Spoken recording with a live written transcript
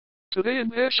Today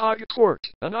in Hedgehog Court,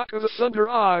 Anaka the Thunder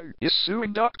Eye is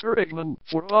suing Dr. Eggman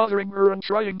for bothering her and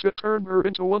trying to turn her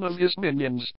into one of his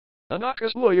minions.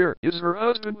 Anaka's lawyer is her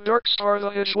husband Darkstar the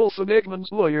Hedgewolf, and Eggman's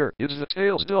lawyer is the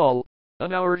Tails Doll.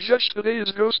 And our judge today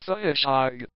is Ghost the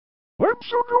Hedgehog. I'm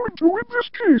so going to win this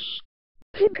case.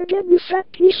 Think again, you fat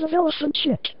piece of elephant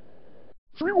shit.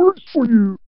 3 words for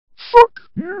you. Fuck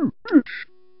you, bitch.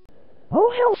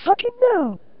 Oh hell fucking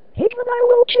no. Eggman, I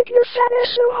will kick your fat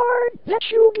ass so hard that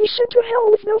you will be sent to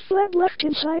hell with no flag left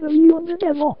inside of you, and the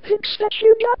devil thinks that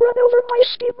you got run over by a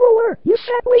steamroller, you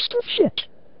fat waste of shit.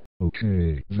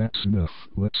 Okay, that's enough.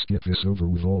 Let's get this over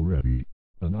with already.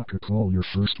 Anaka, call your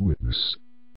first witness.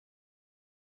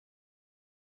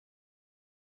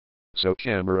 So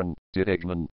Cameron, did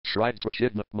Eggman try to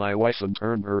kidnap my wife and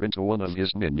turn her into one of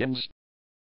his minions?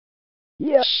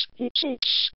 Yes, he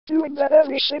keeps doing that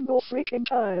every single freaking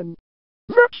time.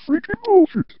 That's freaking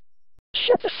bullshit.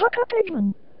 Shut the fuck up,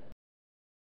 Eggman.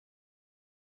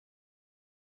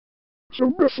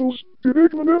 So Messels, did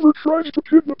Eggman ever try to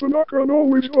kidnap Anaka and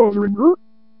always bothering her?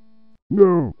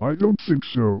 No, I don't think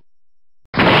so.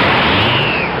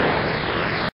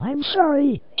 I'm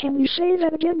sorry, can you say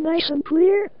that again nice and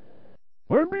clear?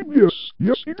 I mean, yes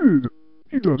he did.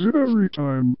 He does it every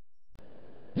time.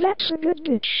 That's a good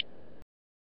bitch.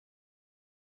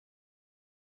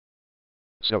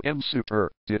 So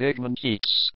Super, did Eggman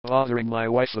keeps bothering my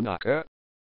wife Anaka?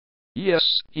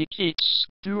 Yes, he keeps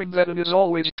doing that and is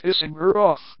always pissing her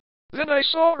off. Then I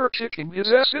saw her kicking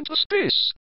his ass into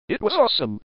space. It was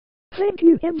awesome. Thank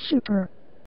you, Super.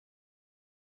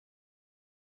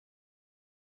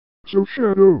 So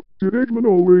Shadow, did Eggman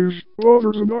always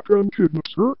bother Anaka and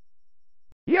kidnaps her?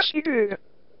 Yes, he did.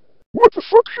 What the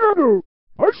fuck, Shadow?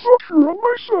 I thought you were on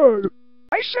my side.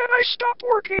 I said I stopped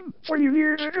working for you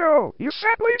years ago, you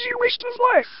fat lazy waste of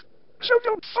life. So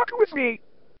don't fuck with me.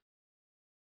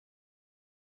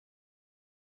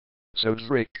 So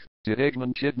Drake, did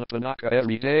Eggman kidnap Anaka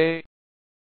every day?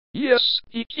 Yes,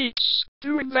 he keeps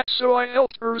doing that, so I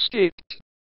helped her escape.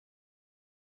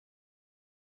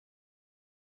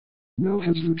 Now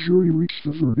has the jury reached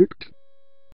the verdict?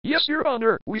 Yes, Your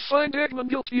Honor, we find Eggman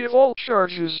guilty of all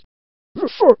charges. The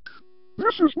fuck?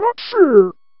 This is not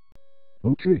fair.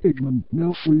 Okay, Eggman,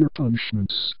 now for your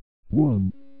punishments.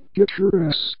 1. Get your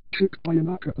ass kicked by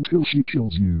Anaka until she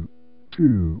kills you.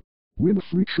 2. Win a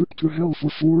free trip to hell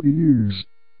for 40 years.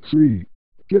 3.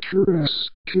 Get your ass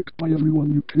kicked by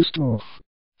everyone you pissed off.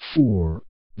 4.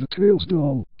 The Tails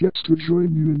Doll gets to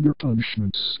join you in your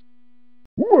punishments.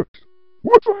 What?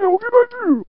 What the hell did I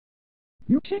do?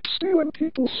 You keep stealing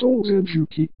people's souls and you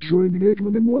keep joining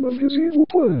Eggman in one of his evil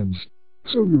plans.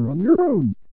 So you're on your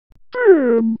own.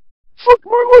 Damn! Fuck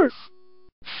my life!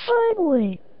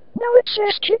 Finally! Now it's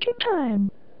ass-kicking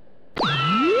time!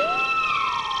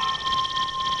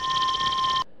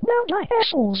 Now die,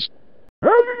 assholes!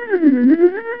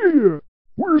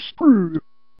 We're screwed.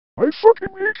 I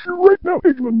fucking hate you right now,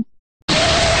 Eggman.